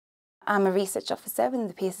I'm a research officer within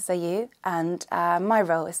the PSSRU, and my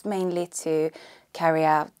role is mainly to carry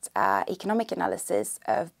out economic analysis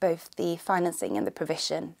of both the financing and the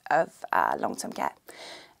provision of long-term care.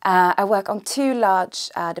 I work on two large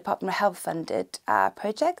Department of Health funded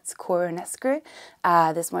projects, CORE and SSRU.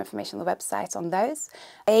 There's more information on the website on those.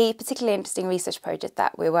 A particularly interesting research project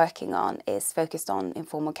that we're working on is focused on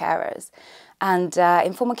informal carers. And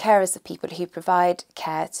informal carers are people who provide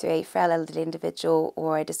care to a frail elderly individual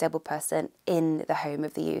or a disabled person in the home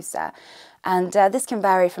of the user. And this can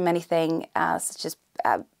vary from anything such as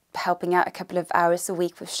helping out a couple of hours a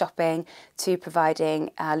week with shopping to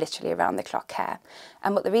providing literally around-the-clock care.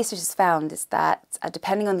 And what the research has found is that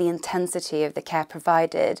depending on the intensity of the care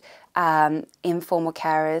provided, informal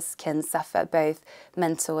carers can suffer both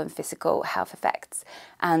mental and physical health effects.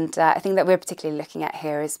 And I think that we're particularly looking at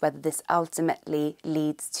here is whether this ultimately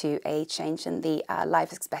leads to a change in the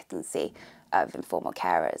life expectancy of informal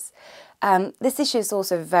carers. This issue is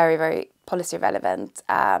also very, very policy relevant.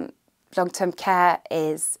 Long-term care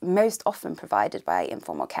is most often provided by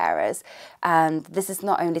informal carers, and this is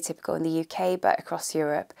not only typical in the UK but across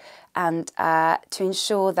Europe. And to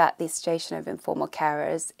ensure that the situation of informal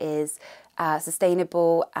carers is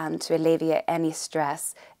sustainable and to alleviate any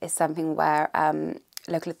stress is something where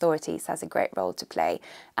local authorities has a great role to play.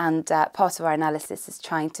 And part of our analysis is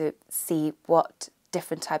trying to see what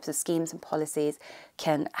different types of schemes and policies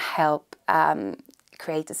can help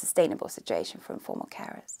create a sustainable situation for informal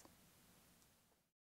carers.